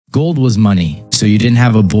Gold was money. So you didn't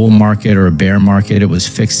have a bull market or a bear market. It was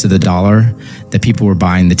fixed to the dollar that people were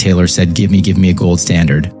buying. The tailor said, give me a gold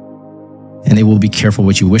standard. And they will be careful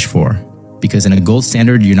what you wish for, because in a gold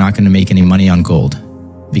standard, you're not going to make any money on gold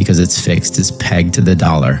because it's fixed, it's pegged to the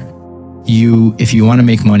dollar. If you want to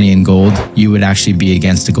make money in gold, you would actually be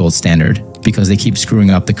against a gold standard because they keep screwing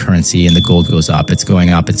up the currency and the gold goes up. It's going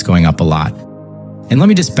up a lot. And let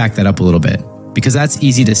me just back that up a little bit, because that's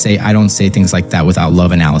easy to say. I don't say things like that without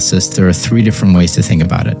love analysis. There are 3 different ways to think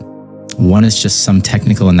about it. One is just some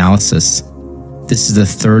technical analysis. This is the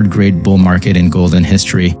 3rd great bull market in gold in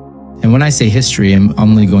history. And when I say history, I'm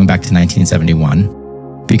only going back to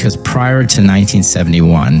 1971, because prior to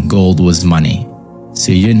 1971, gold was money.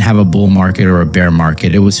 So you didn't have a bull market or a bear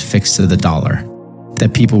market. It was fixed to the dollar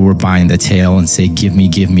that people were buying the tail and say, give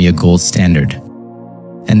me a gold standard.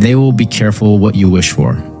 And they will be careful what you wish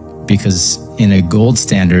for, because in a gold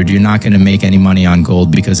standard, you're not going to make any money on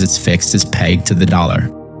gold because it's fixed, it's pegged to the dollar.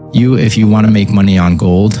 If you want to make money on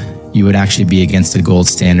gold, you would actually be against the gold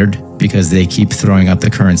standard because they keep throwing up the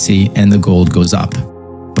currency and the gold goes up.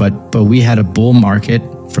 But we had a bull market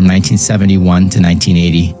from 1971 to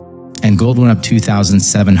 1980, and gold went up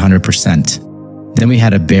 2,700%. Then we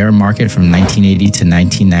had a bear market from 1980 to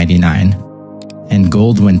 1999, and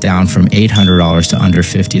gold went down from $800 to under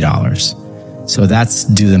 $50. So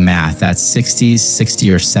do the math. That's 60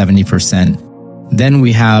 or 70%. Then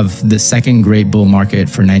we have the 2nd great bull market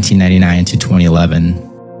for 1999 to 2011,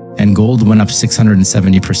 and gold went up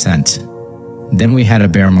 670%. Then we had a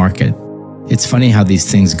bear market. It's funny how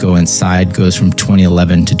these things goes from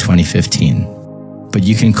 2011 to 2015. But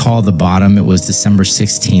you can call the bottom. It was December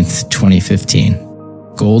 16th, 2015.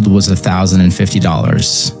 Gold was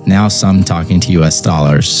 $1,050. Now some talking to US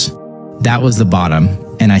dollars. That was the bottom.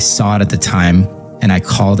 And I saw it at the time, and I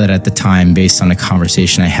called it at the time based on a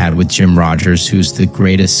conversation I had with Jim Rickards, who's the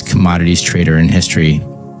greatest commodities trader in history.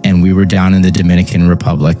 And we were down in the Dominican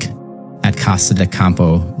Republic at Casa de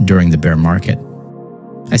Campo during the bear market.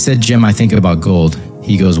 I said, Jim, I think about gold.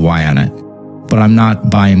 He goes, why on it? But I'm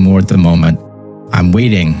not buying more at the moment. I'm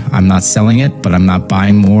waiting. I'm not selling it, but I'm not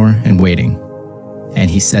buying more and waiting. And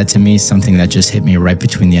he said to me something that just hit me right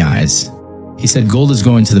between the eyes. He said, gold is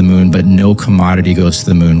going to the moon, but no commodity goes to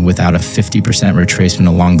the moon without a 50% retracement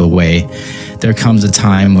along the way. There comes a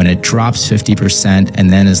time when it drops 50% and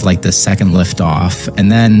then is like the second lift off.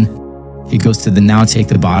 And then he goes to now take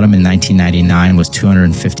the bottom in 1999 was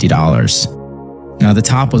 $250. Now the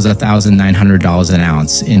top was $1,900 an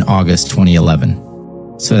ounce in August 2011.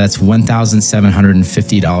 So that's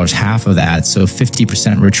 $1,750, half of that. So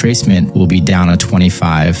 50% retracement will be down at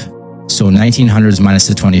 25. So 1900s minus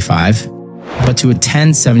the 25. But to a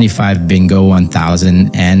 1075 bingo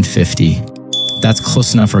 1,050. That's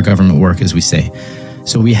close enough for government work, as we say.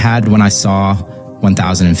 So we had, when I saw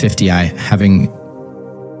 1,050, I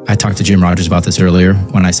talked to Jim Rickards about this earlier,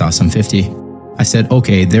 when I saw some 50. I said,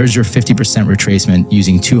 okay, there's your 50% retracement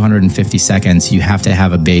using 250 seconds. You have to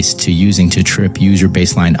have a base use your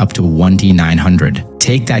baseline up to 1D900.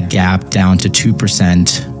 Take that gap down to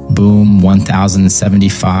 2%, boom,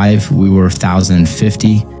 1,075. We were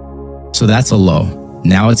 1,050. So that's a low.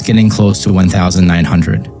 Now it's getting close to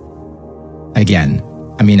 1,900. Again,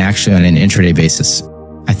 actually on an intraday basis.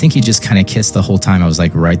 I think he just kind of kissed the whole time. I was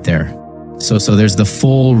like right there. So there's the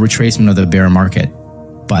full retracement of the bear market.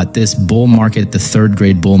 But this bull market, the 3rd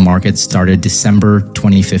great bull market, started December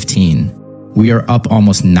 2015. We are up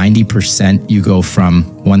almost 90%. You go from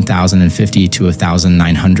 1,050 to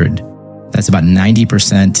 1,900. That's about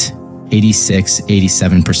 90%, 86,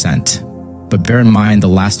 87%. But bear in mind the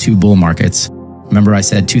last 2 bull markets. Remember I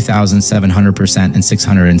said 2,700% and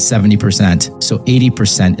 670%. So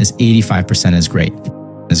 85% is great.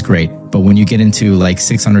 Is great. But when you get into like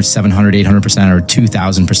 600, 700, 800% or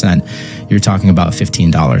 2,000%, you're talking about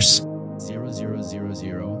 $15.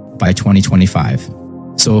 0,000 by 2025.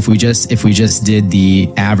 So if we just did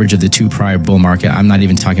the average of the 2 prior bull market, I'm not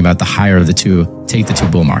even talking about the higher of the 2. Take the 2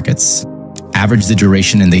 bull markets, average the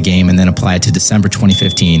duration in the game, and then apply it to December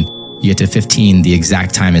 2015. You get to 15. The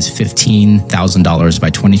exact time is $15,000 by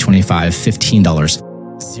 2025. $15.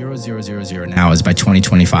 0,000 now is by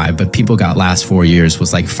 2025, but people got last 4 years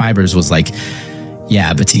was like fibers was like,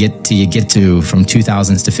 yeah, but to get to from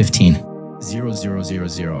 2000s to 15,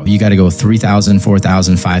 0,000. You got to go 3,000,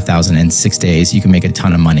 4,000, 5,000 in 6 days. You can make a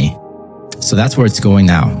ton of money. So that's where it's going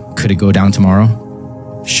now. Could it go down tomorrow?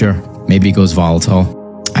 Sure. Maybe it goes volatile.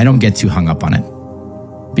 I don't get too hung up on it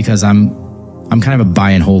because I'm kind of a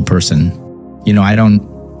buy and hold person.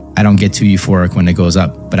 I don't get too euphoric when it goes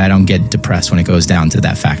up, but I don't get depressed when it goes down to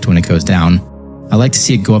that fact when it goes down. I like to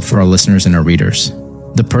see it go up for our listeners and our readers.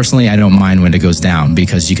 Personally, I don't mind when it goes down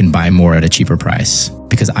because you can buy more at a cheaper price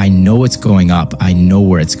because I know it's going up. I know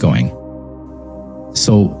where it's going.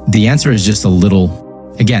 So the answer is just a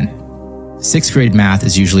little, again, 6th grade math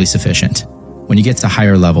is usually sufficient. When you get to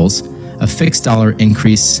higher levels, a fixed dollar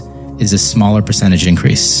increase is a smaller percentage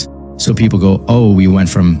increase. So people go, oh, we went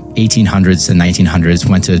from 1800s to 1900s,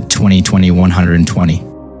 went to 2020, 120.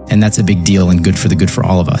 And that's a big deal and good for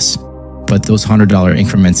all of us. But those $100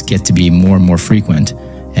 increments get to be more and more frequent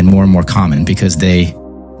and more common because they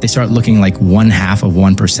start looking like 1/2 of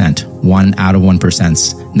 1%, 1 out of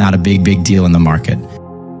 1%, not a big deal in the market.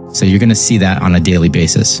 So you're going to see that on a daily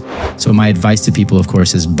basis. So my advice to people, of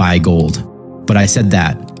course, is buy gold. But I said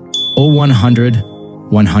that, 100,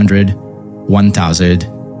 100, 1,000,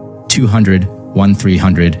 200,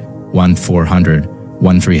 1,300, 1,400,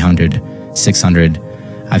 1,300, 600.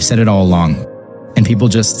 I've said it all along. And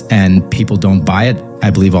people don't buy it.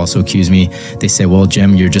 I believe also accuse me. They say, well,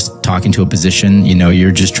 Jim, you're just talking to a position.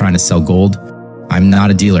 You're just trying to sell gold. I'm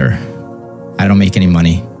not a dealer. I don't make any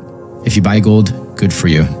money. If you buy gold, good for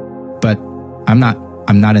you. But I'm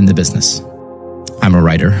not in the business. I'm a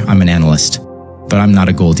writer. I'm an analyst, but I'm not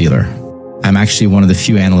a gold dealer. I'm actually one of the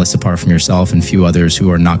few analysts apart from yourself and few others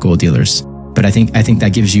who are not gold dealers. But I think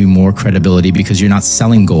that gives you more credibility because you're not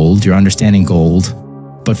selling gold. You're understanding gold.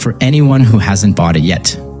 But for anyone who hasn't bought it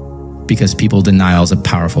yet, because denial is a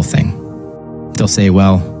powerful thing. They'll say,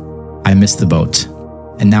 well, I missed the boat.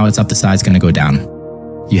 And now it's up the side, it's going to go down.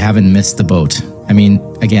 You haven't missed the boat. I mean,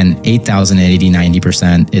 again, 8,000 at 80,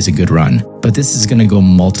 90% is a good run. But this is going to go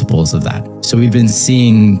multiples of that. So we've been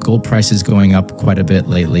seeing gold prices going up quite a bit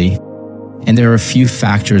lately. And there are a few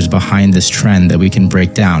factors behind this trend that we can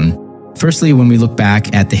break down. Firstly, when we look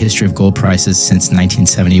back at the history of gold prices since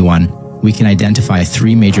 1971, we can identify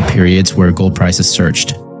 3 major periods where gold prices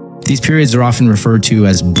surged. These periods are often referred to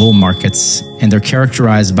as bull markets, and they're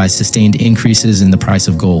characterized by sustained increases in the price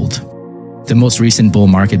of gold. The most recent bull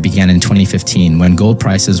market began in 2015 when gold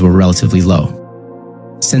prices were relatively low.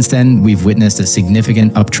 Since then, we've witnessed a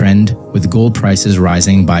significant uptrend with gold prices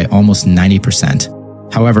rising by almost 90%.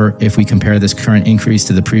 However, if we compare this current increase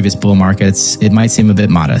to the previous bull markets, it might seem a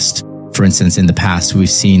bit modest. For instance, in the past, we've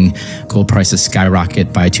seen gold prices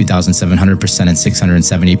skyrocket by 2,700% and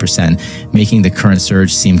 670%, making the current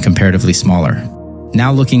surge seem comparatively smaller.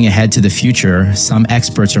 Now looking ahead to the future, some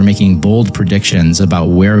experts are making bold predictions about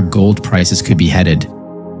where gold prices could be headed.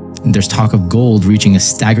 There's talk of gold reaching a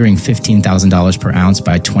staggering $15,000 per ounce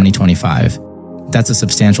by 2025. That's a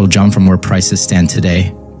substantial jump from where prices stand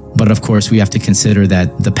today. But of course, we have to consider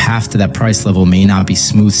that the path to that price level may not be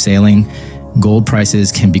smooth sailing. Gold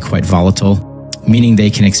prices can be quite volatile, meaning they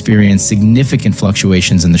can experience significant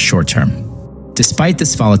fluctuations in the short term. Despite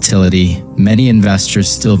this volatility, many investors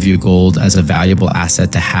still view gold as a valuable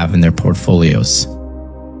asset to have in their portfolios.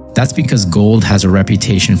 That's because gold has a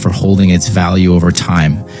reputation for holding its value over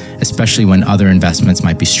time, especially when other investments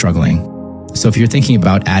might be struggling. So if you're thinking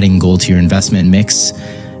about adding gold to your investment mix,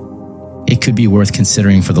 it could be worth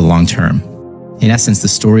considering for the long term. In essence, the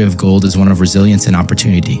story of gold is one of resilience and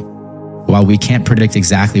opportunity. While we can't predict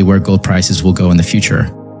exactly where gold prices will go in the future,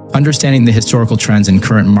 understanding the historical trends and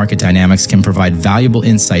current market dynamics can provide valuable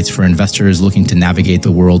insights for investors looking to navigate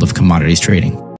the world of commodities trading.